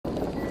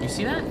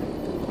see that?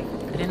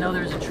 I didn't know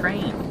there was a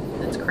train.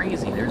 That's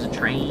crazy. There's a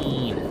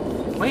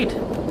train. Wait.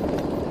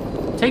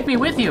 Take me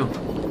with you.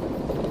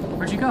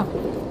 Where'd you go?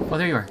 Oh,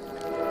 there you are.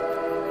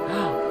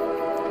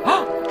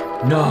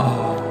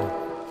 No.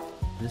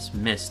 This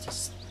mist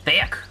is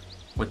thick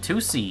with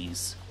 2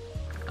 C's.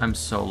 I'm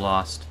so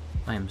lost.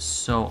 I am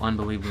so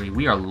unbelievably...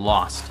 We are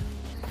lost.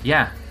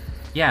 Yeah.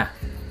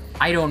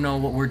 I don't know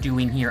what we're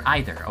doing here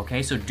either,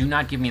 okay? So do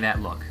not give me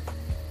that look.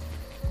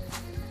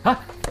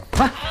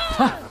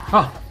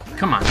 Oh,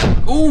 come on.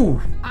 Ooh!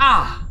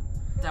 Ah!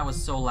 That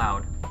was so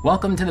loud.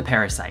 Welcome to the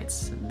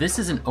Parasites. This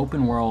is an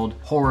open world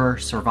horror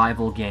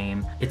survival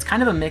game. It's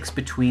kind of a mix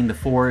between The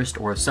Forest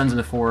or Sons of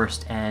the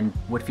Forest and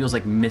what feels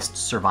like Myst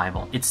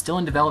survival. It's still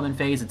in development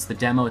phase, it's the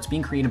demo, it's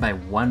being created by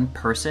one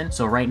person.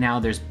 So right now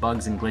there's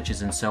bugs and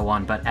glitches and so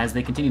on, but as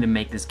they continue to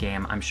make this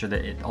game, I'm sure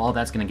that all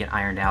that's gonna get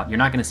ironed out. You're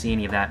not gonna see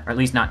any of that, or at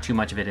least not too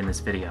much of it in this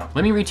video.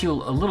 Let me read to you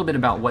a little bit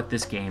about what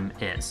this game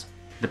is.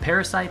 The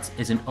Parasites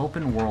is an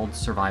open-world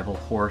survival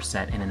horror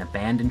set in an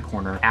abandoned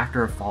corner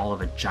after a fall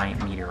of a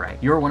giant meteorite.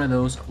 You're one of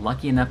those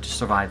lucky enough to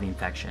survive the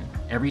infection.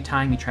 Every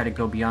time you try to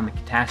go beyond the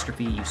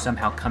catastrophe, you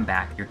somehow come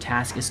back. Your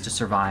task is to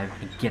survive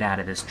and get out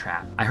of this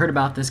trap. I heard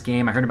about this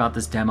game, I heard about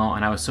this demo,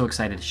 and I was so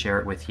excited to share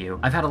it with you.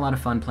 I've had a lot of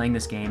fun playing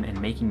this game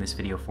and making this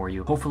video for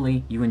you.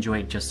 Hopefully, you enjoy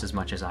it just as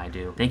much as I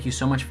do. Thank you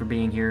so much for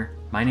being here.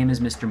 My name is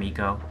Mr.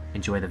 Meeko.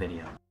 Enjoy the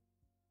video.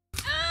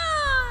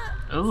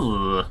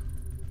 Ooh.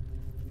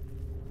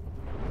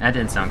 That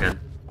didn't sound good.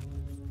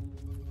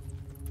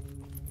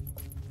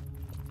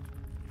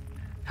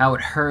 How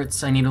it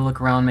hurts. I need to look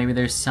around. Maybe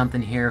there's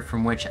something here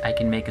from which I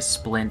can make a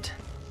splint.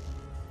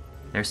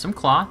 There's some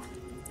cloth.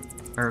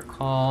 I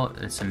recall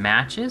some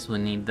matches. We'll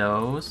need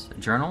those.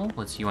 A journal.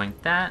 Let's yoink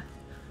that.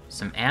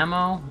 Some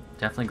ammo.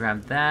 Definitely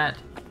grab that.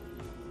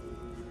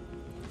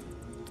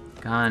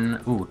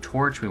 Gun. Ooh,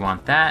 torch. We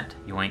want that.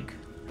 Yoink.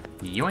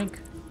 Yoink.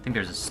 I think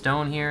there's a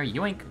stone here.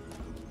 Yoink.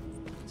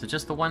 Is it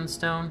just the one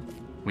stone?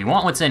 We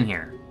want what's in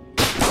here.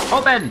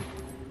 Open!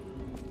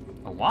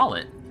 A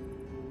wallet.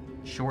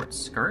 Short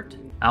skirt.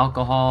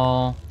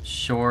 Alcohol.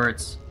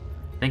 Shorts.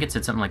 I think it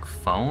said something like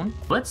phone.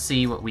 Let's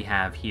see what we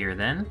have here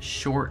then.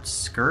 Short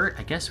skirt.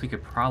 I guess we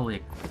could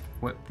probably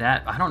equip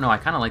that. I don't know. I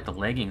kind of like the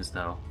leggings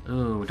though.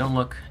 Ooh, don't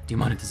look.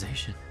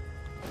 Demonetization.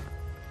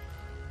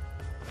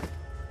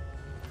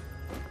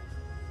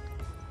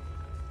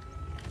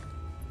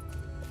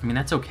 I mean,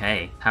 that's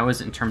okay. How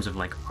is it in terms of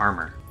like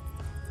armor?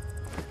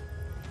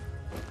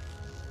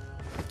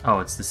 Oh,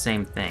 it's the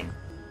same thing.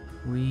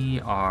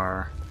 We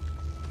are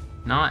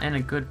not in a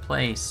good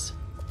place.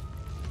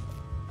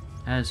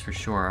 That is for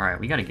sure. All right,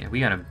 we gotta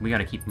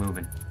keep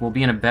moving. We'll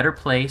be in a better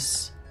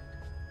place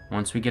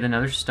once we get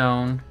another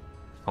stone.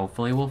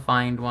 Hopefully we'll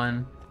find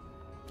one.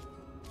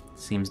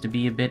 Seems to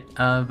be a bit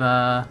of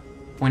a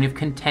point of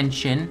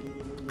contention.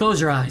 Close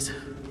your eyes.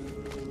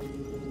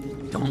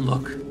 Don't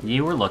look.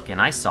 You were looking,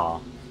 I saw.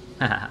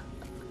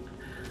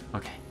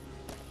 Okay.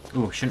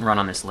 Ooh, shouldn't run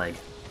on this leg.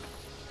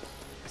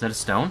 Is that a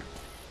stone?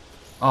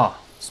 Oh,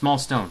 small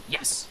stone.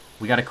 Yes!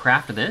 We gotta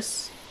craft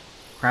this.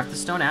 Craft the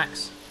stone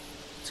axe.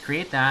 Let's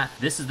create that.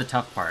 This is the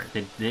tough part.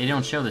 They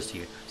don't show this to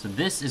you. So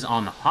this is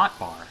on the hot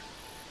bar.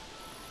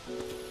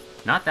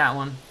 Not that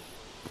one.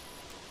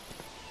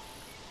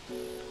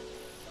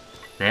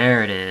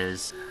 There it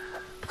is.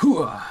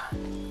 Hooah!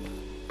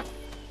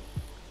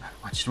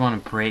 I just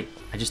want to break.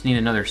 I just need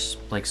another,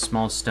 like,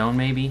 small stone,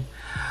 maybe?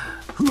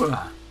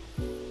 Hooah!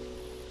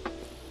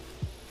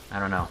 I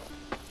don't know.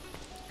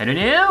 I don't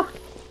know?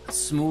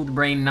 Smooth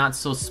brain, not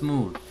so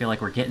smooth. Feel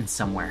like we're getting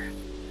somewhere.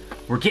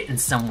 We're getting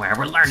somewhere.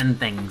 We're learning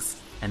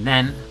things. And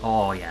then,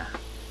 oh yeah.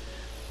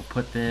 We'll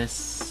put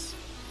this...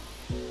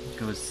 It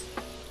goes...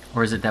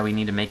 Or is it that we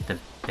need to make the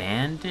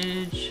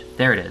bandage?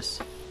 There it is.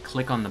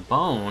 Click on the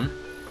bone.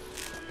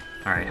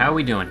 Alright, how are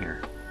we doing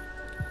here?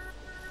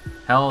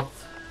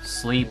 Health,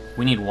 sleep.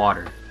 We need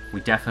water.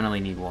 We definitely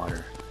need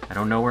water. I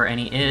don't know where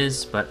any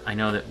is, but I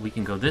know that we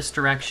can go this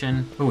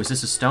direction. Oh, is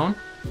this a stone?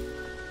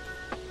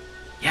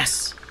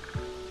 Yes!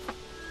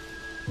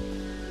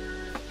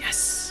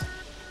 Yes!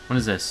 What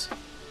is this?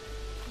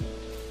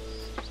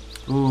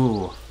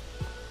 Ooh.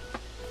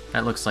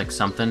 That looks like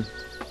something.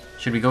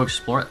 Should we go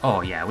explore it? Oh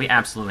yeah, we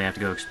absolutely have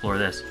to go explore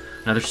this.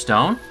 Another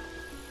stone?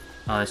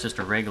 Oh, that's just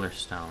a regular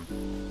stone.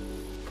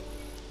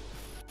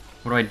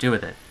 What do I do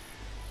with it?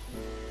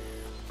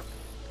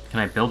 Can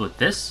I build with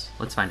this?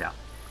 Let's find out.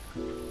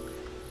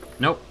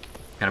 Nope.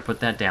 Gotta put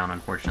that down,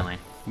 unfortunately.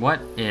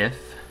 What if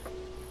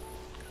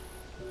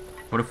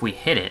we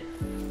hit it?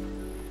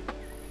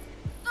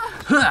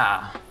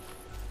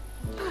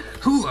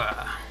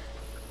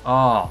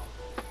 Oh.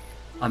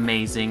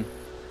 Amazing.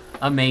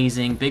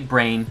 Amazing. Big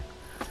brain.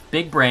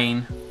 Big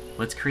brain.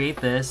 Let's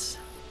create this.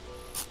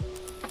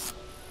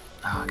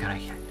 Oh, God,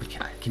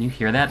 can you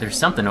hear that? There's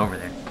something over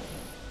there.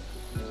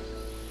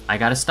 I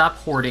gotta stop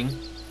hoarding.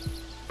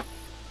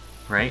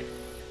 Right?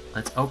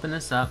 Let's open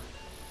this up.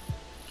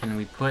 Can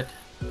we put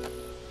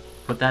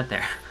that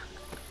there?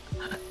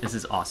 This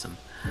is awesome.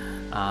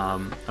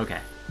 Okay.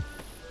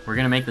 We're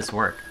gonna make this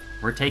work.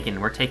 We're taking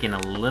a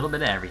little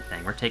bit of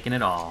everything. We're taking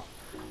it all.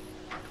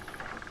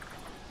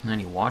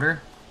 Any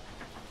water?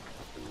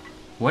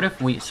 What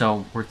if we...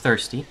 So, we're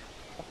thirsty.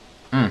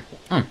 Ooh,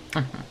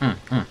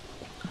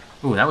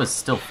 that was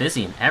still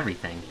fizzy and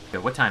everything.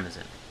 But what time is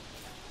it?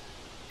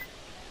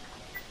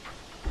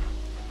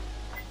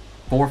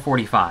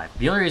 4:45.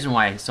 The only reason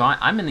why... So,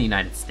 I'm in the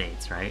United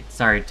States, right?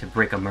 Sorry to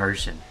break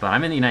immersion, but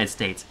I'm in the United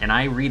States, and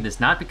I read this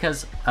not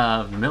because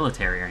of the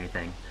military or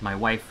anything. My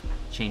wife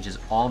changes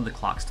all of the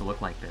clocks to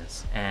look like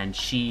this, and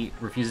she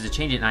refuses to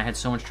change it, and I had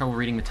so much trouble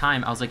reading the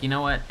time. I was like, you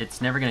know what?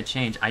 It's never going to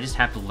change. I just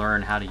have to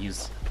learn how to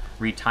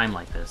read time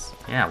like this.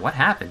 Yeah, what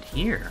happened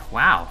here?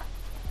 Wow.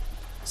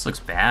 This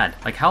looks bad.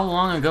 Like, how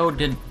long ago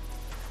did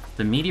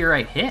the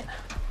meteorite hit?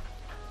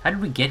 How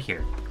did we get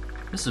here?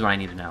 This is what I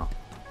need to know.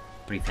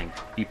 What do you think?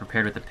 Be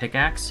prepared with a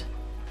pickaxe?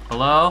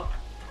 Hello?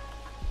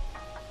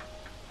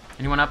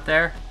 Anyone up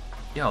there?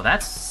 Yo,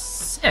 that's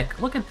sick.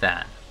 Look at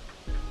that.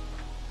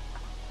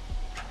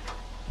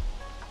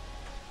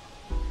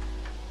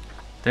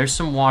 There's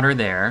some water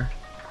there.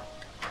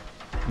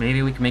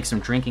 Maybe we can make some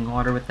drinking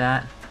water with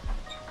that.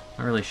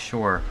 Not really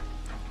sure.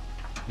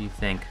 What do you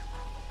think?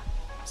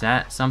 Is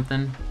that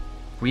something?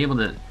 Are we able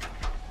to...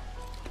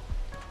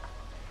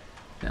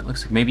 That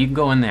looks like maybe you can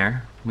go in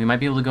there. We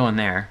might be able to go in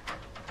there.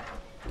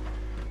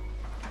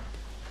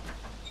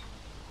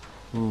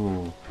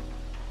 Ooh.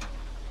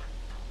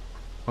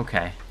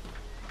 Okay.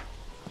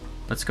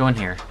 Let's go in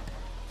here.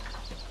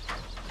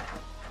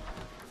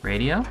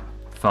 Radio?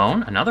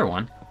 Phone? Another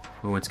one?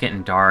 Ooh, it's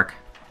getting dark.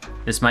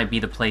 This might be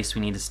the place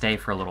we need to stay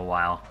for a little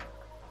while.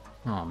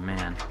 Oh,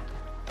 man.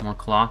 More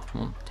cloth?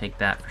 We'll take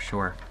that for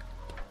sure.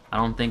 I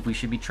don't think we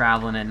should be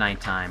traveling at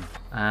nighttime.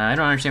 I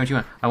don't understand what you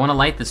want. I want to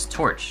light this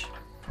torch.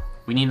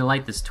 We need to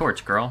light this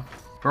torch, girl.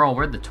 Girl,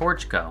 where'd the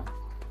torch go?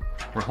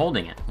 We're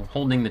holding it. We're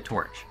holding the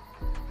torch.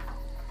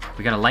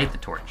 We gotta light the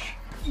torch.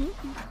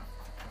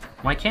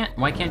 Why can't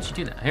you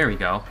do that? Here we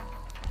go.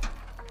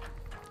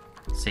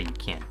 Say you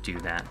can't do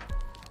that.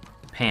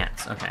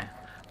 Pants, okay.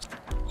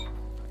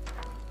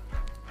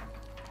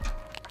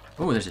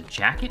 Ooh, there's a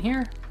jacket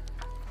here?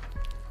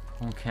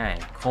 Okay,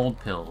 cold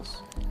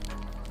pills.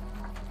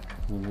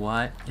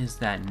 What is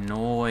that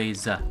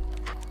noise?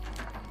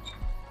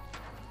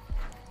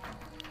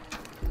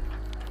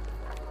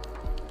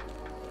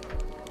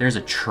 There's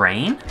a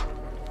train?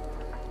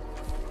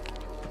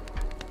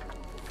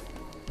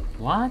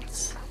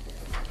 What?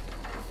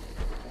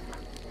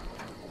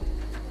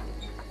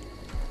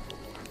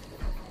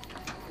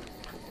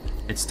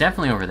 It's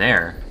definitely over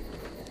there.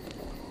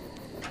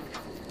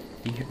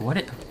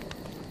 What?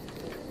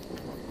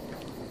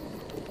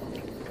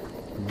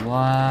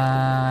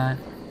 What?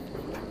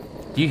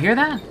 Do you hear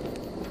that?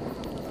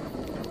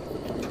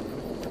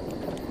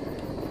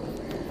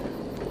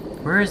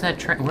 Where is that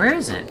train? Where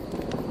is it?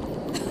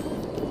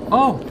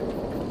 Oh!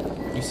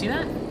 You see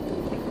that?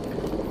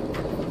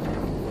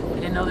 I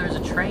didn't know there was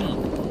a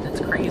train.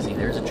 That's crazy.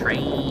 There's a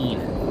train.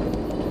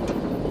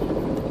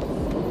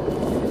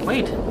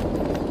 Wait!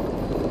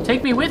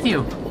 Take me with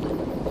you!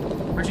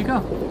 Where'd you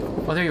go?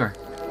 Oh, there you are.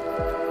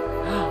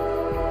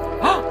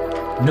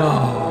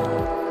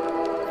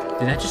 No!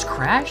 Did that just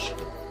crash?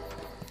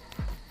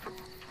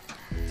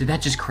 Did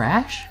that just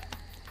crash?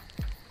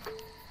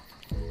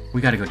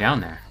 We gotta go down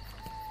there.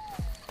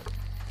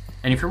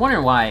 And if you're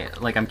wondering why,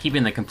 like, I'm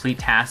keeping the complete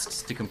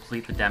tasks to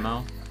complete the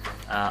demo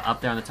up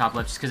there on the top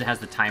left, just because it has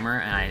the timer,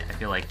 and I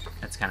feel like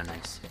that's kind of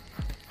nice.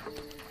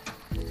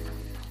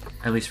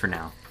 At least for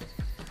now.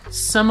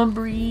 Summer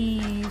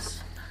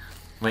breeze.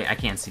 Wait, I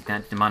can't see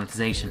that.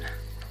 Demonetization.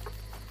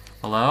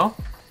 Hello?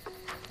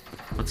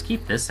 Let's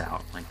keep this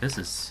out. Like, this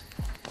is...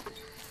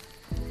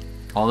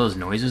 all those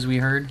noises we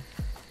heard.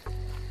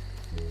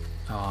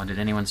 Oh, did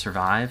anyone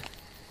survive?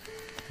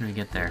 How did we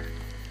get there?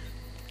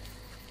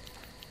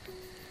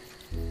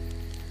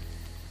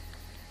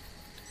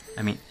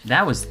 I mean,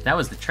 that was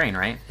the train,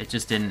 right? It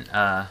just didn't,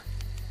 oh.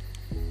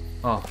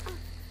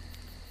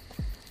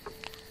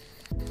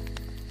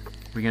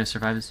 We gonna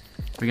survive this?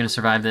 We gonna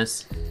survive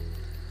this?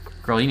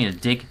 Girl, you need to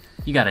dig.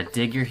 You gotta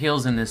dig your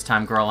heels in this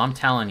time, girl. I'm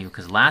telling you,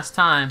 because last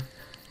time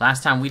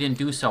we didn't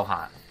do so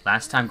hot.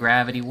 Last time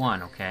gravity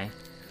won, okay?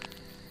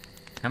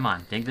 Come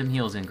on, dig them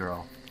heels in,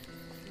 girl.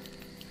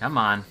 Come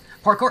on.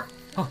 Parkour!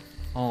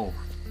 Oh,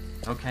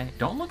 okay.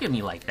 Don't look at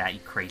me like that, you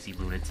crazy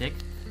lunatic.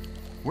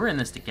 We're in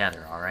this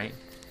together, alright?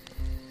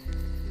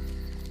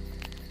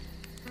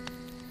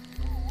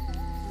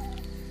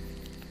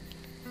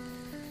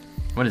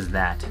 What is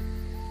that?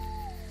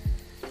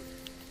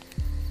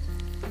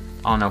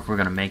 I don't know if we're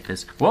gonna make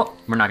this. Whoa,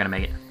 we're not gonna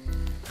make it.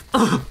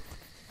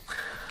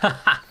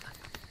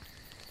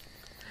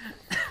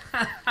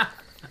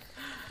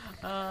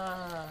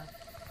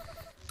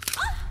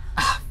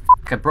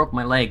 I broke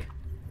my leg.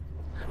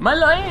 My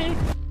leg!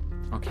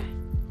 Okay,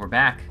 we're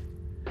back.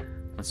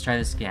 Let's try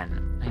this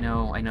again.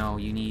 I know,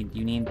 you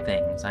need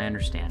things. I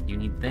understand. You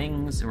need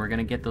things, and we're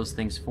gonna get those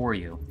things for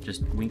you.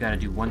 Just, we gotta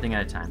do one thing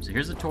at a time. So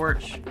here's the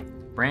torch,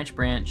 branch,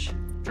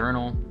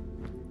 journal,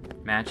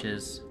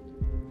 matches,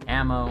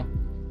 ammo,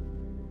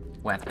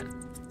 weapon.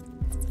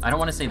 I don't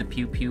want to say the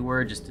pew pew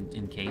word just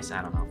in case.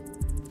 I don't know.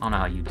 I don't know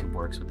how YouTube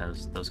works with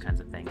those kinds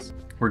of things.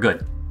 We're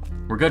good.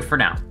 We're good for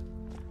now.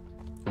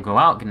 We'll go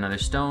out, get another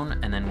stone,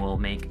 and then we'll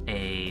make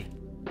a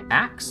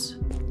axe.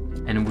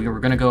 And we're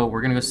gonna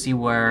go see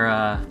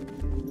where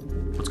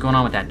what's going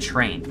on with that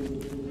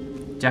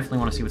train. Definitely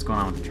want to see what's going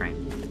on with the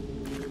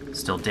train.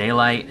 Still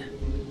daylight.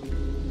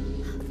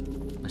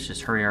 Let's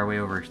just hurry our way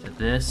over to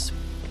this.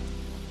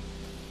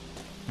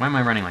 Why am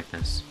I running like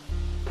this?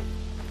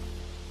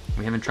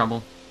 We having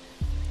trouble?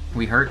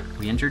 We hurt?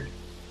 We injured?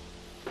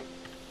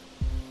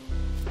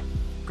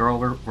 Girl,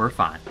 we're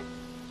fine.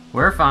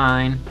 We're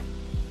fine.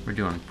 We're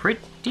doing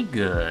pretty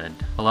good.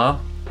 Hello?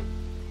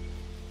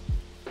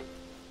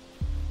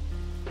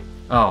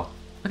 Oh,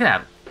 look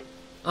at that.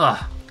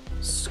 Ugh.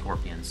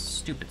 Scorpions.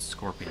 Stupid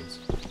scorpions.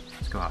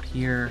 Let's go out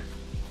here.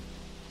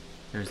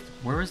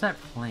 Where was that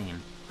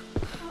plane?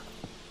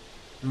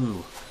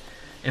 Ooh.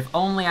 If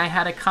only I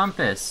had a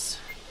compass.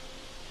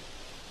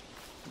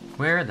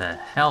 Where the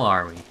hell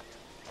are we?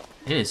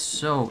 It is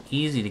so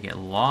easy to get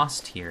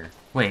lost here.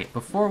 Wait,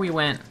 before we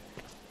went...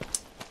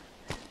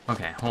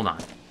 Okay, hold on.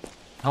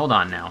 Hold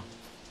on now.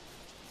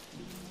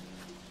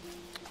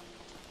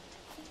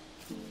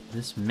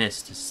 This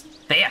mist is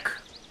thick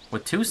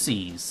with 2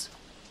 C's.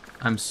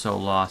 I'm so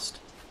lost.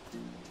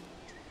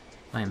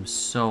 I am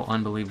so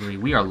unbelievably...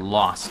 We are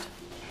lost.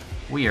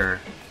 We are...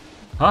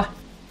 Huh?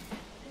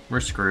 We're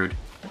screwed.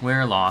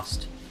 We're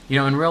lost. You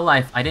know, in real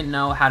life, I didn't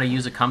know how to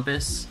use a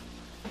compass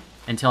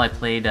until I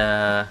played,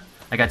 I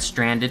got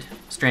Stranded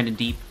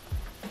Deep.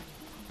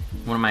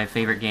 One of my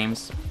favorite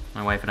games.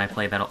 My wife and I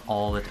play that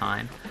all the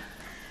time.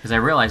 Because I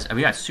realized,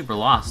 we got super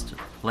lost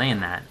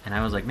playing that, and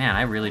I was like, man,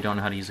 I really don't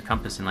know how to use a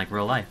compass in, like,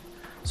 real life.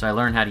 So I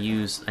learned how to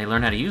use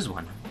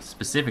one,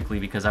 specifically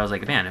because I was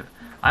like, man, if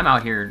I'm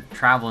out here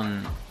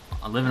traveling,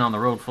 living on the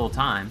road full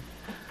time,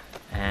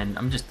 and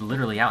I'm just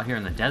literally out here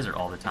in the desert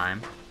all the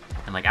time,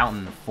 and like out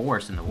in the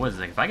forest, in the woods,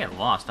 like if I get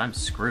lost, I'm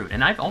screwed.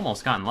 And I've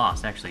almost gotten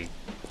lost, actually,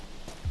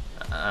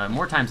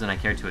 more times than I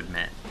care to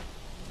admit.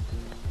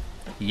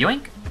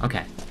 Yoink!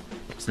 Okay.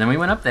 So then we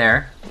went up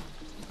there,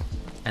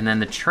 and then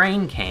the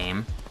train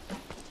came,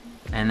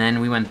 and then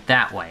we went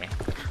that way.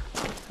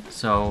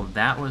 So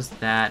that was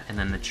that, and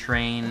then the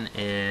train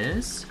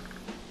is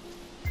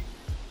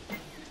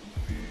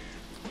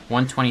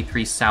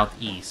 123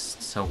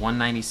 southeast, so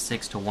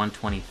 196 to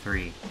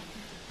 123.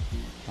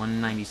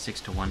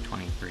 196 to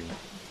 123.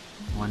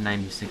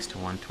 196 to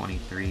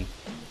 123.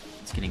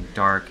 It's getting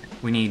dark.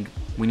 We need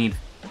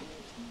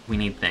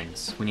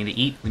things. We need to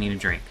eat, we need to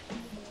drink.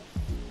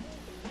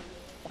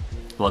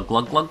 Glug,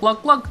 glug, glug,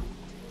 glug, glug.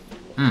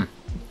 Mmm.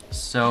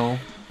 So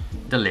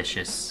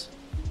delicious.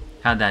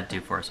 How'd that do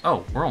for us?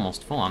 Oh, we're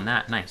almost full on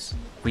that. Nice.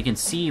 We can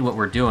see what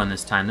we're doing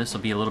this time. This will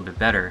be a little bit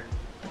better.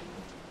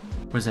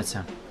 What does that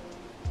sound?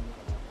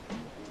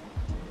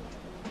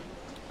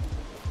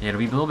 Yeah, it'll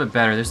be a little bit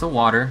better. There's the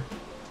water.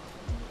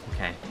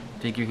 Okay.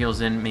 Dig your heels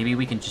in. Maybe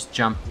we can just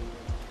jump.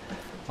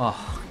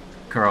 Oh,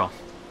 girl.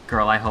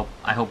 Girl, I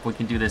hope we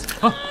can do this.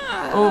 Oh,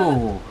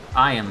 oh,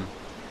 I am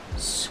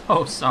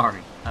so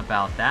sorry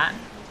about that.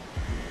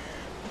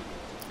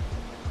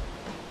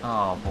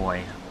 Oh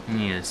boy, we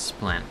need a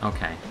splint.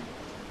 Okay.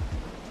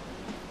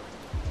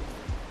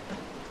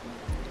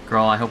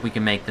 Girl, I hope we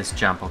can make this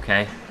jump,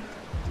 okay?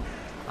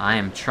 I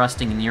am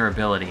trusting in your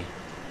ability.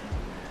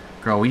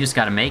 Girl, we just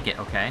gotta make it,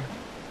 okay?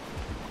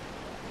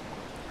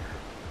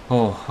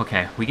 Oh,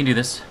 okay, we can do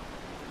this.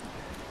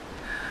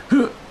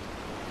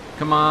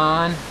 Come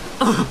on.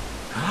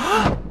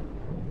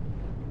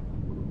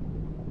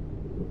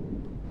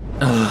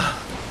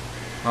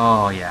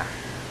 Oh, yeah.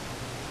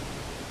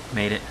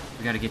 Made it.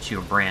 We gotta get you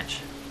a branch.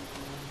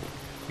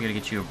 We gotta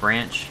get you a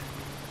branch.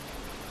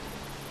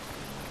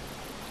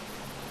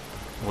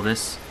 Will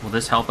this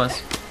help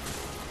us?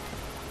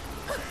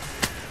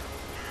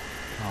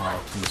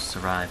 Oh, please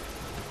survive.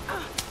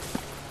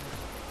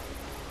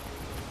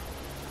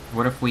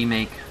 What if we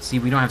make... See,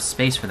 we don't have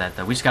space for that,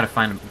 though. We just gotta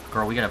find a...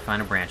 Girl, we gotta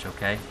find a branch,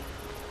 okay?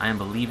 I am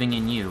believing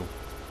in you.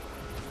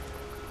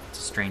 It's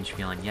a strange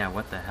feeling. Yeah,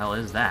 what the hell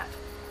is that?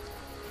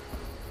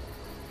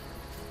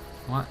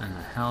 What in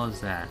the hell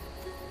is that?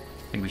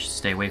 I think we should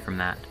stay away from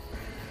that.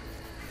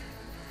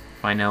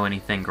 If I know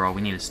anything, girl,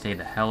 we need to stay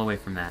the hell away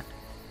from that.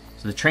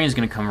 So the train is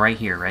gonna come right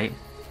here, right?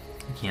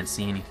 I can't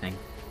see anything.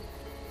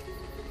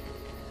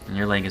 And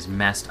your leg is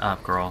messed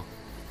up, girl.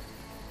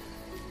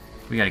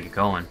 We gotta get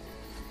going.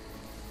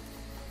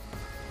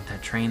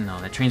 That train, though.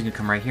 That train's gonna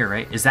come right here,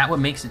 right? Is that what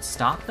makes it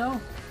stop,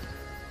 though?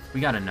 We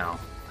gotta know.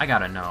 I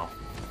gotta know.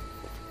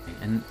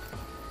 And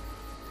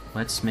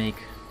let's make...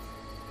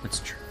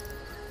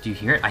 Do you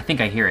hear it? I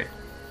think I hear it.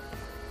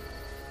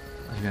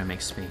 I'm gonna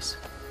make space.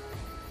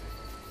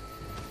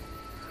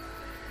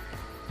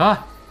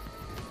 Ah!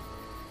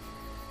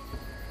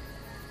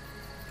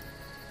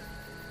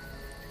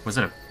 Was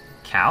it a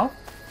cow?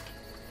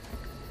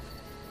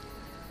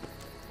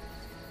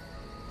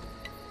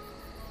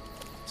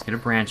 Let's get a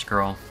branch,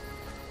 girl.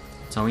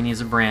 That's all we need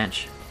is a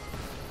branch.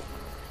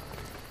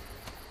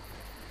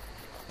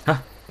 Huh.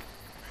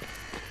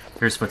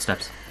 Here's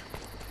footsteps.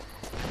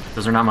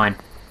 Those are not mine.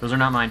 Those are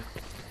not mine.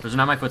 Those are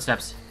not my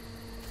footsteps.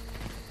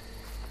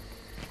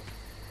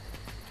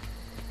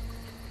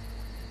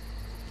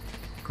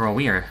 Girl,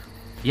 we are...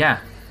 Yeah.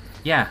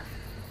 Yeah.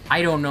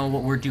 I don't know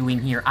what we're doing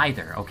here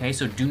either, okay?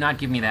 So do not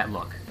give me that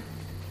look.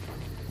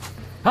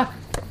 Ah!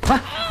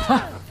 Ah!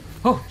 Ah!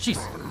 Oh, jeez.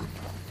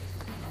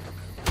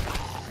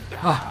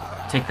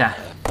 Oh, take that.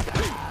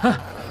 Ah!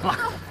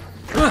 Block.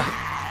 Ah!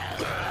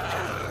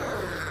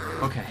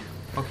 Okay.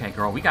 Okay,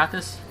 girl, we got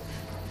this.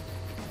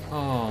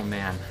 Oh,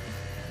 man.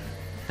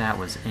 That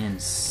was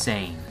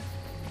insane.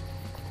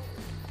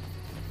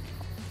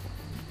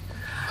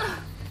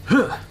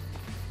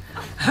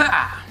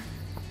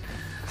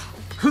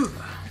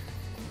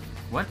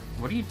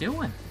 What are you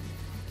doing?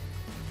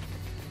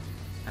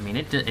 I mean,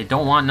 it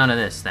don't want none of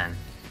this then.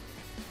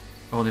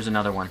 Oh, there's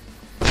another one.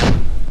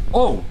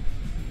 Oh!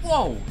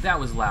 Whoa! That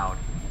was loud.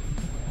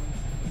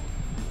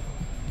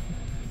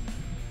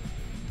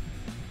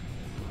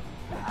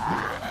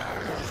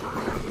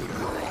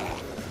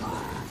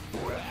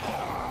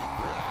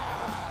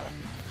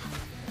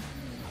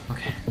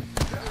 Okay.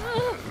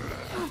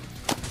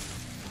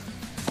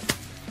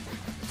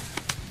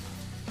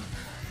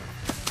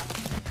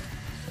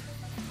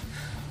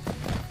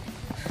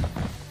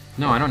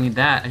 No, I don't need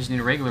that. I just need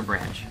a regular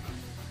branch.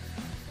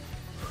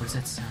 What is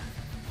that sound?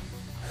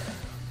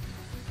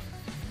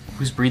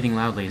 Who's breathing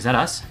loudly? Is that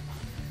us?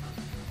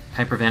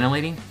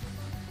 Hyperventilating?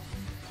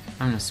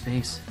 I'm in a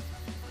space.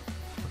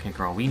 Okay,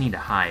 girl, we need to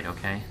hide,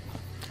 okay?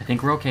 I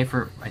think we're okay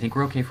for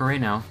right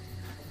now.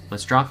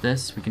 Let's drop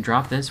this. We can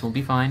drop this. We'll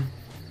be fine.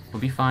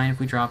 We'll be fine if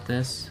we drop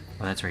this.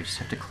 Oh, that's right. You just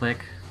have to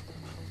click.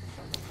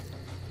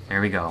 There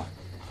we go.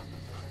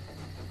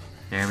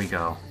 There we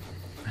go.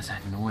 What is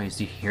that noise?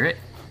 Do you hear it?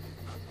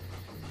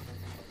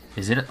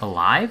 Is it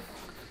alive?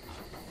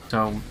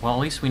 So, well, at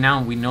least we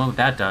know what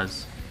that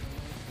does.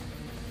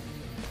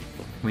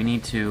 We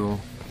need to...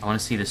 I want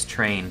to see this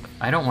train.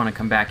 I don't want to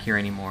come back here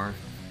anymore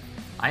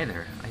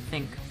either. I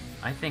think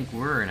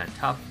we're in a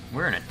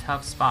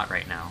tough spot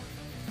right now.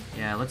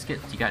 Yeah, let's get...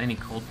 You got any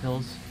cold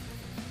pills?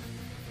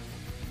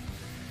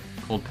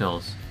 Cold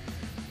pills.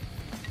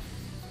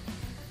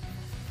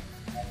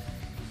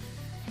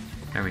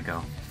 There we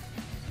go.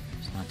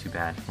 It's not too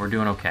bad. We're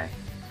doing okay.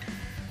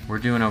 We're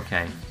doing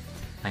okay.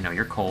 I know,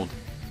 you're cold.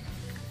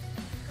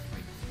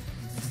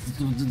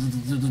 We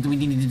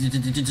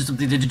need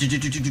something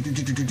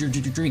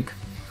to drink.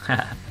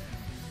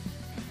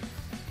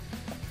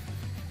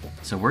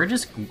 So we're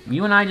just...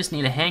 You and I just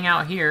need to hang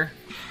out here.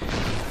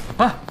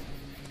 Ah!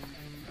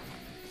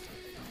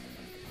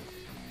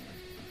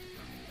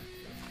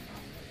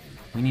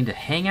 We need to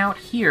hang out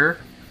here.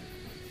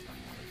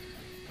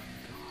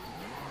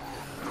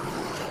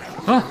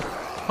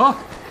 Oh! Oh!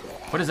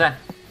 What is that?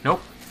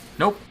 Nope.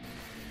 Nope.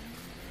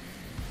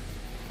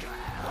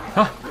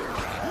 Huh.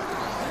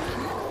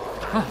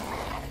 Huh.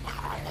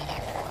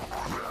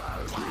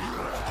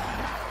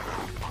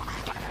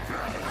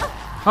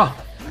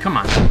 Oh, come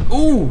on.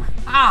 Ooh!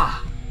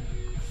 Ah!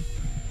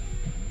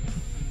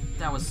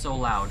 That was so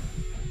loud.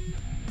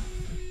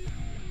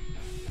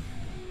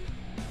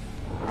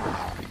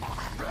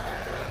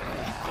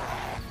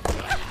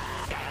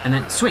 And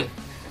then swing.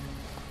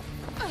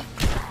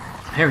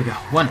 There we go.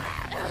 1,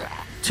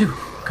 2,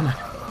 come on.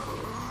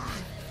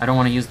 I don't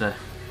want to use the...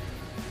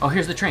 Oh,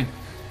 here's the train.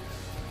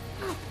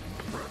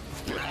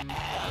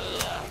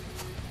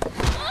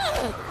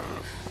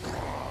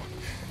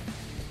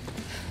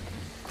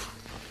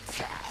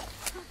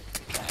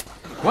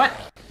 What?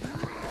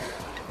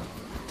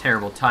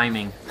 Terrible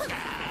timing.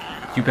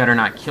 You better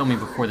not kill me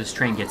before this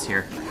train gets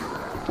here.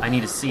 I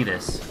need to see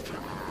this.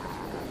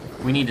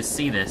 We need to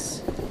see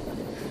this.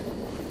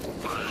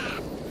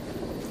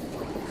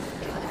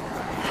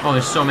 Oh,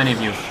 there's so many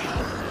of you.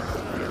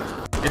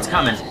 It's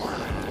coming.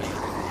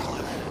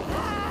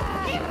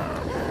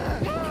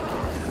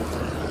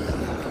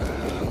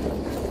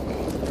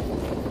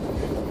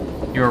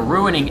 You're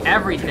ruining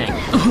everything.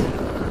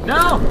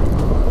 No!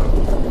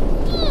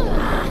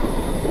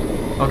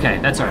 Okay,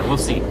 that's alright, we'll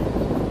see.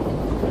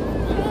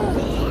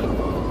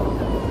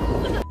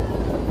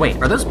 Wait,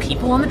 are those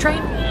people on the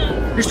train?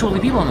 There's totally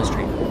people on this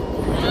train.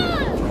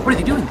 What are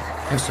they doing there?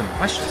 I have so many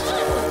questions.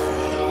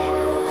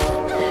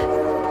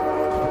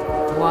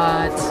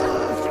 What?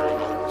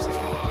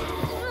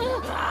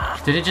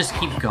 Did it just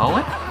keep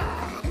going?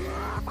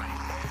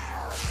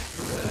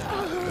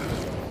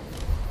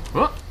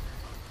 Whoop.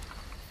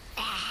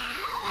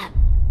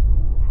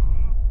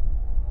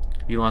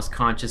 You lost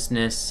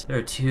consciousness. There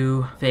are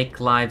 2 fake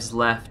lives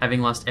left.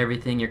 Having lost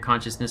everything, your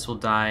consciousness will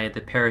die.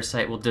 The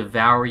parasite will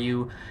devour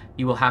you.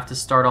 You will have to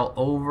start all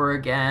over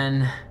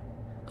again.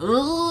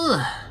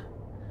 Ugh.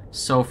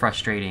 So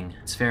frustrating.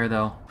 It's fair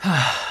though.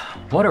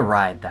 What a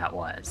ride that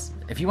was.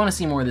 If you want to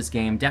see more of this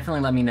game,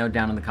 definitely let me know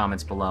down in the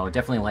comments below.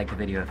 Definitely like the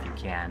video if you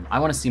can. I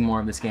want to see more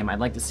of this game. I'd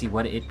like to see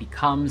what it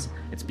becomes.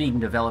 It's being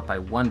developed by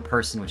one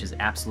person, which is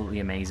absolutely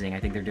amazing. I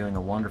think they're doing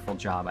a wonderful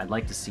job. I'd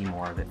like to see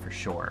more of it for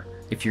sure.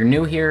 If you're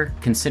new here,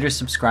 consider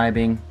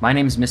subscribing. My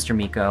name is Mr.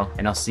 Meeko,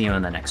 and I'll see you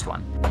in the next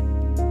one.